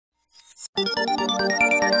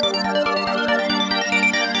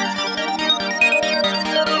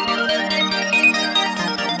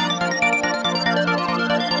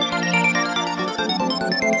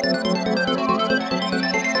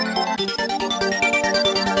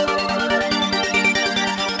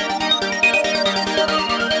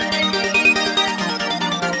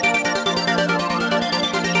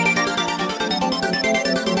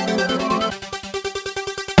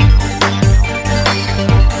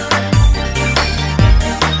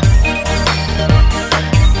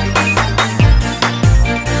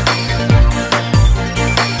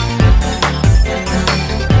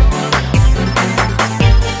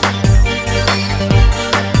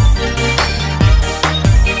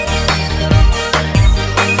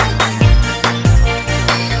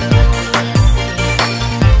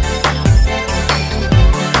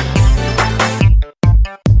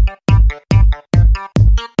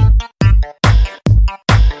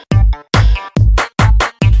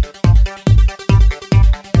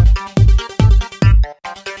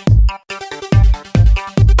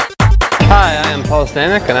Hi, I am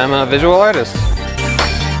STANEK and I'm a visual artist.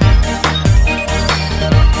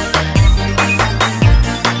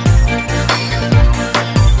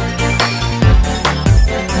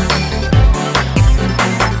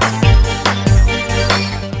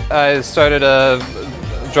 I started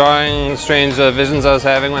drawing strange visions I was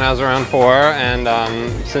having when I was around 4, and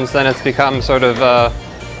since then it's become sort of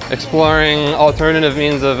exploring alternative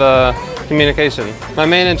means of communication. My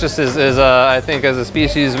main interest is I think as a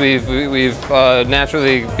species we've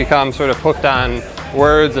naturally become sort of hooked on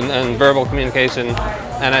words and verbal communication,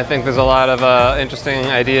 and I think there's a lot of interesting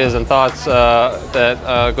ideas and thoughts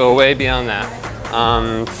that go way beyond that.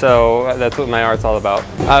 So that's what my art's all about.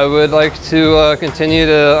 I would like to continue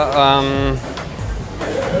to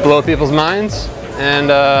blow people's minds and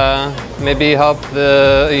maybe help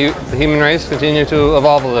the human race continue to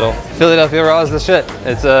evolve a little. Philadelphia Raw is the shit.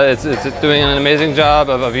 It's doing an amazing job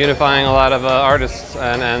of unifying a lot of artists,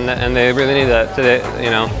 and they really need that today. You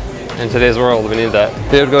know, in today's world, we need that.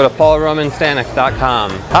 They would go to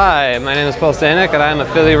paulromanstanek.com. Hi, my name is Paul Stanek, and I'm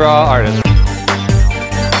a Philly Raw artist.